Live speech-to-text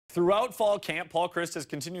Throughout fall camp, Paul Chryst has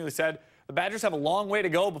continually said the Badgers have a long way to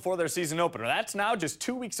go before their season opener. That's now just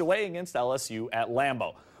 2 weeks away against LSU at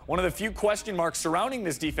Lambeau. One of the few question marks surrounding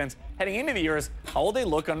this defense heading into the year is how will they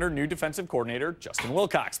look under new defensive coordinator Justin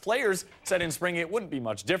Wilcox. Players said in spring it wouldn't be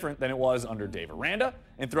much different than it was under Dave Aranda,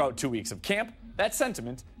 and throughout 2 weeks of camp, that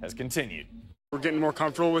sentiment has continued. We're getting more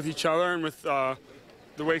comfortable with each other and with the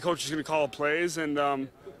way coach is going to call plays, and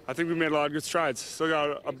I think we made a lot of good strides. Still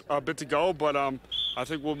got a bit to go, but I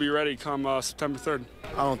think we'll be ready come September 3rd.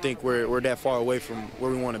 I don't think we're that far away from where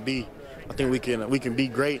we want to be. I think we can be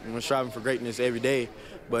great, and we're striving for greatness every day.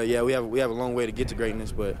 But yeah, we have a long way to get to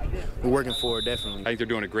greatness, but we're working for it definitely. I think they're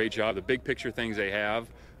doing a great job. The big picture things they have,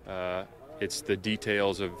 it's the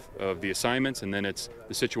details of the assignments, and then it's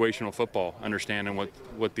the situational football, understanding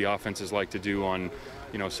what the offenses like to do on,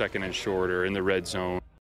 second and short or in the red zone.